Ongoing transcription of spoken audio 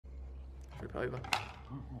flip it over.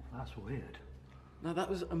 Oh, that's weird. No, that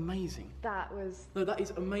was amazing. That was... No, that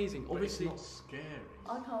is amazing. But obviously, it's not scary.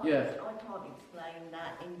 I can't explain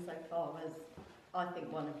that insofar as I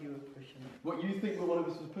think one of you were pushing it. What, you think one of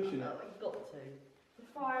us was pushing it? Oh, you've got to. The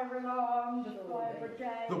fire alarm, the fire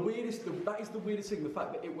brigade. That is the weirdest thing. The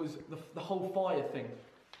fact that it was the whole fire thing.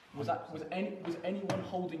 Was anyone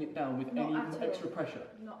holding it down with any extra pressure?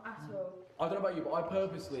 Not at all. I don't know about you, but I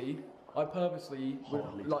purposely would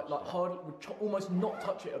almost not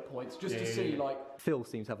touch it at points just to see like. Phil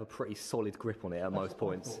seems to have a pretty solid grip on it at most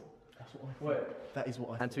points. That's what I thought. That is what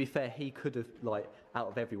I thought. And to be fair, he could have, like, out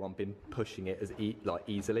of everyone, been pushing it as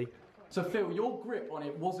easily. So Phil, your grip on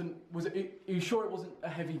it wasn't. Are you sure it wasn't a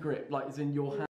heavy grip? Like, as in your hand?